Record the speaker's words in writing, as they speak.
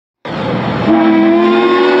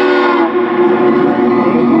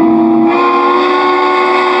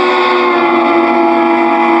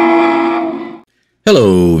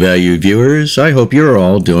valued viewers. I hope you're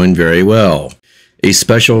all doing very well. A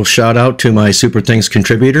special shout out to my Super Thanks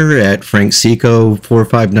contributor at Frank Seco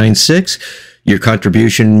 4596. Your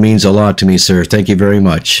contribution means a lot to me, sir. Thank you very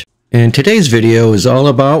much. And today's video is all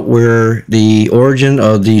about where the origin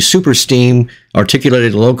of the Super Steam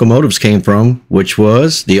articulated locomotives came from, which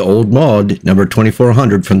was the old Maude number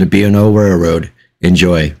 2400 from the B&O Railroad.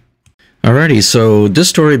 Enjoy. Alrighty, so this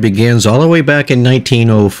story begins all the way back in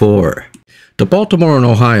 1904. The Baltimore and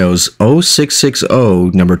Ohio's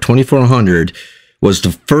 0660 number 2400 was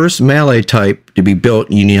the first Mallet type to be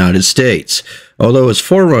built in the United States, although its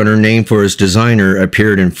forerunner, named for its designer,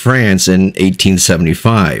 appeared in France in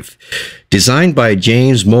 1875. Designed by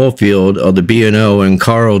James Molefield of the B&O and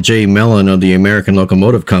Carl J. Mellon of the American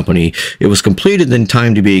Locomotive Company, it was completed in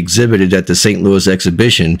time to be exhibited at the St. Louis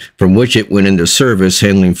exhibition, from which it went into service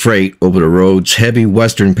handling freight over the road's heavy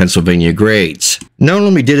western Pennsylvania grades. Not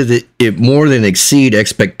only did it more than exceed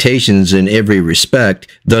expectations in every respect,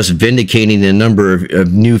 thus vindicating the number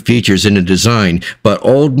of new features in the design, but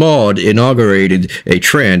Old Maude inaugurated a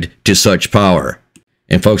trend to such power.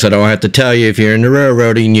 And folks, I don't have to tell you, if you're into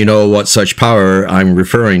railroading, you know what such power I'm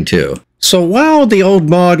referring to. So while the Old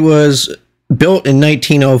Maude was built in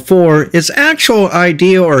 1904, its actual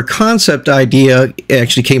idea or concept idea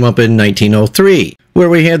actually came up in 1903, where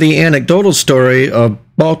we had the anecdotal story of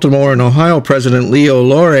Baltimore and Ohio President Leo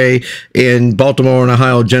Lorre and Baltimore and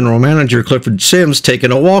Ohio General Manager Clifford Sims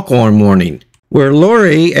taking a walk one morning, where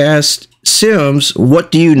Lorre asked Sims,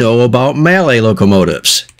 "What do you know about Mallet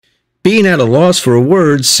locomotives?" Being at a loss for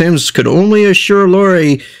words, Sims could only assure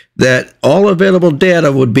Lorre that all available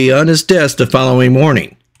data would be on his desk the following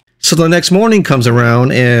morning. So the next morning comes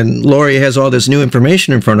around and Lorre has all this new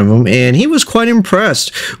information in front of him, and he was quite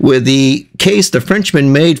impressed with the case the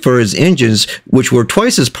Frenchman made for his engines, which were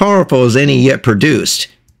twice as powerful as any yet produced.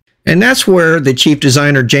 And that's where the chief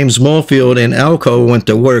designer James Molefield and Alco went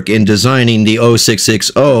to work in designing the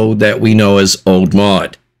 0660 that we know as Old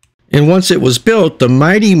Maude. And once it was built, the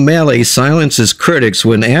mighty Mallet silenced its critics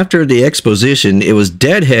when, after the exposition, it was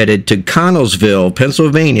deadheaded to Connellsville,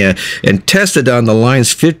 Pennsylvania, and tested on the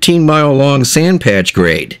line's 15-mile-long sand patch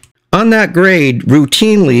grade. On that grade,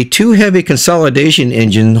 routinely, two heavy consolidation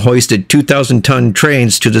engines hoisted 2,000-ton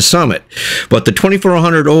trains to the summit, but the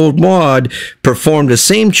 2400 Old Maude performed the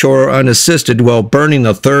same chore unassisted while burning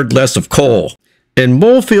a third less of coal. And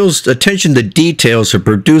Molefield's attention to details had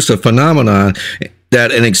produced a phenomenon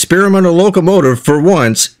that an experimental locomotive, for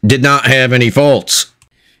once, did not have any faults.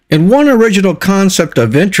 And one original concept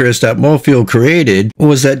of interest that Molefield created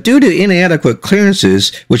was that due to inadequate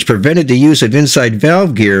clearances, which prevented the use of inside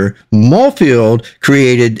valve gear, Molefield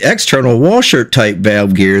created external washert type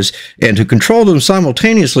valve gears, and to control them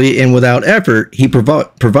simultaneously and without effort, he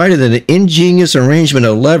provided an ingenious arrangement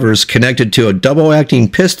of levers connected to a double-acting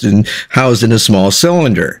piston housed in a small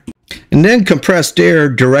cylinder. And then compressed air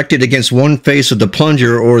directed against one face of the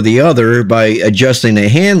plunger or the other by adjusting a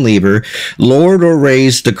hand lever lowered or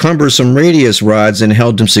raised the cumbersome radius rods and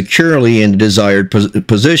held them securely in the desired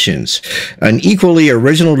positions. An equally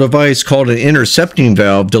original device called an intercepting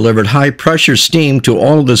valve delivered high-pressure steam to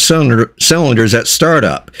all of the cylinders at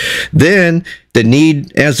startup. Then,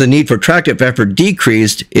 as the need for tractive effort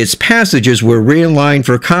decreased, its passages were realigned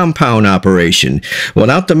for compound operation.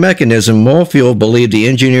 Without the mechanism, Molefield believed the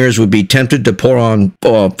engineers would be tempted to pour on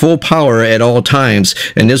full power at all times,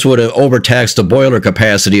 and this would have overtaxed the boiler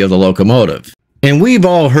capacity of the locomotive. And we've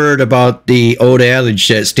all heard about the old adage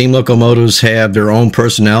that steam locomotives have their own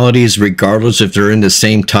personalities regardless if they're in the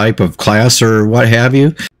same type of class or what have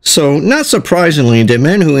you. So, not surprisingly, the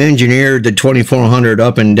men who engineered the 2400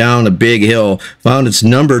 up and down a big hill found its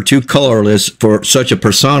number too colorless for such a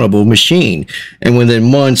personable machine, and within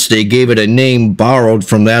months they gave it a name borrowed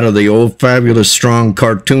from that of the old fabulous strong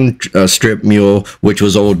cartoon strip mule, which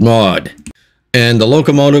was Old Maude. And the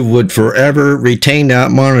locomotive would forever retain that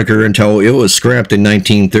moniker until it was scrapped in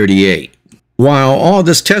 1938. While all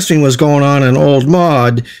this testing was going on in Old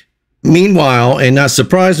Maude, meanwhile, and not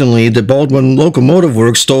surprisingly, the Baldwin Locomotive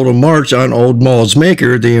Works stole a march on Old Maude's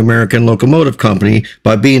maker, the American Locomotive Company,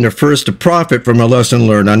 by being the first to profit from a lesson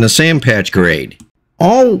learned on the sand patch grade.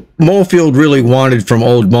 All Molefield really wanted from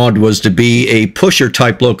Old Maude was to be a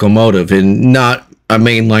pusher-type locomotive and not a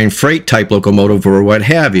mainline freight-type locomotive or what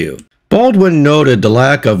have you. Baldwin noted the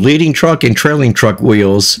lack of leading truck and trailing truck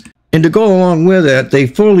wheels, and to go along with that, they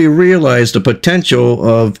fully realized the potential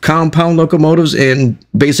of compound locomotives and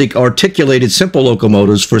basic articulated simple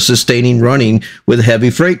locomotives for sustaining running with heavy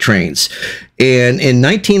freight trains. And in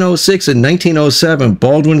 1906 and 1907,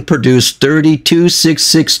 Baldwin produced 32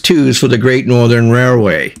 662s for the Great Northern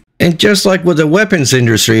Railway. And just like with the weapons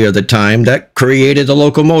industry of the time, that created the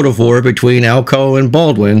locomotive war between Alco and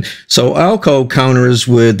Baldwin. So Alco counters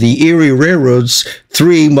with the Erie Railroad's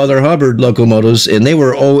 3 Mother Hubbard locomotives, and they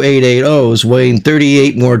were 0880s, weighing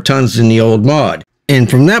 38 more tons than the old Maude.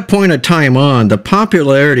 And from that point of time on, the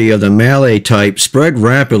popularity of the Mallet type spread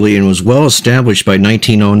rapidly and was well established by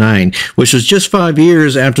 1909, which was just 5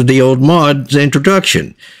 years after the old Maude's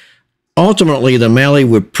introduction. Ultimately, the Mallet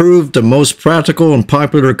would prove the most practical and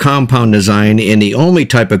popular compound design and the only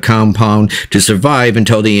type of compound to survive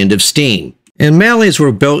until the end of steam. And Mallets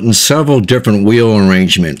were built in several different wheel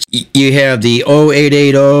arrangements. You have the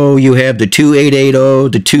 0880, you have the 2880,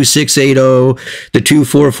 the 2680, the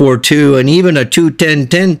 2442, and even a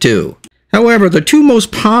 210-102. However, the 2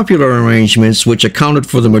 most popular arrangements, which accounted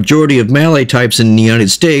for the majority of Mallet types in the United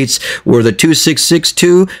States, were the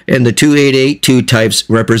 2662 and the 2882 types,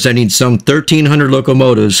 representing some 1,300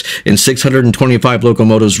 locomotives and 625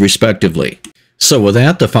 locomotives respectively. So with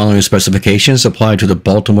that, the following specifications apply to the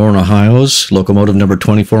Baltimore and Ohio's locomotive number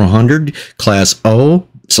 2400, Class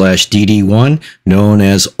O/DD1, known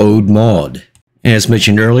as Ode Maude. As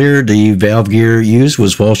mentioned earlier, the valve gear used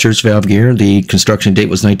was Walsher's valve gear. The construction date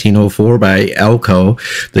was 1904 by Alco.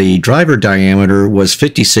 The driver diameter was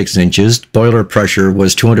 56 inches. Boiler pressure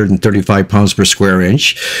was 235 pounds per square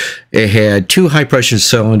inch. It had 2 high-pressure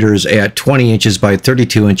cylinders at 20 inches by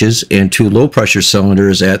 32 inches and 2 low-pressure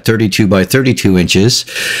cylinders at 32 by 32 inches.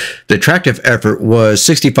 The tractive effort was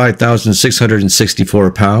 65,664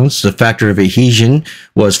 pounds. The factor of adhesion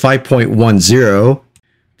was 5.10.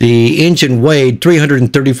 The engine weighed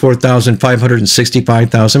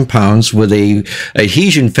 334,565 pounds with a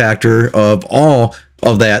adhesion factor of all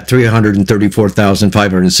of that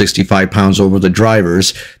 334,565 pounds over the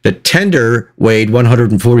drivers. The tender weighed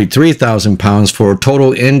 143,000 pounds for a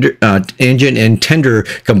total engine and tender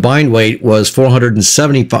combined weight was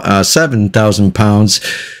 477,000 pounds.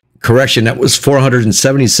 Correction, that was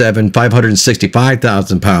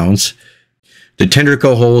 565,000 pounds. The tender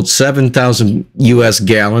could hold 7,000 U.S.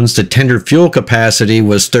 gallons. The tender fuel capacity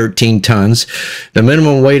was 13 tons. The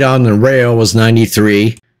minimum weight on the rail was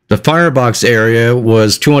 93. The firebox area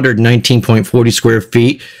was 219.40 square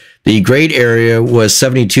feet. The grade area was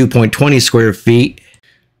 72.20 square feet.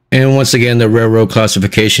 And once again, the railroad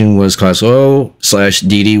classification was Class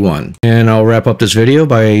O/DD1. And I'll wrap up this video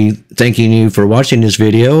by thanking you for watching this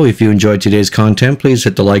video. If you enjoyed today's content, please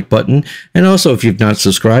hit the like button. And also, if you've not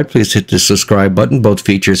subscribed, please hit the subscribe button. Both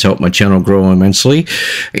features help my channel grow immensely.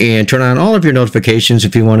 And turn on all of your notifications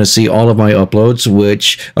if you want to see all of my uploads,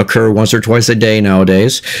 which occur once or twice a day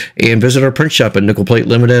nowadays. And visit our print shop at Nickel Plate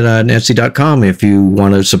Limited on Etsy.com if you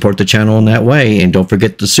want to support the channel in that way. And don't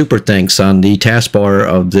forget the super thanks on the taskbar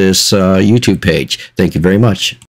of this YouTube page. Thank you very much.